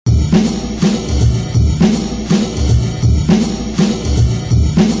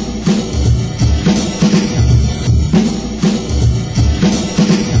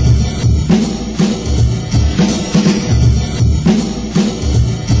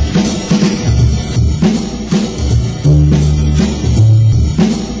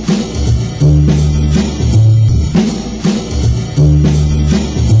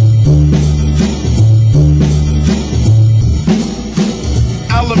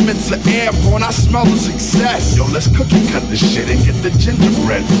example and I smell the success. Yo, let's cookie cut this shit and get the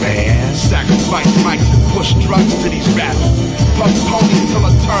gingerbread man. Sacrifice mics and push drugs to these rappers. Puff ponies till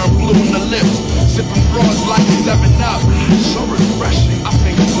I turn blue in the lips. Sipping broads like 7 Up. So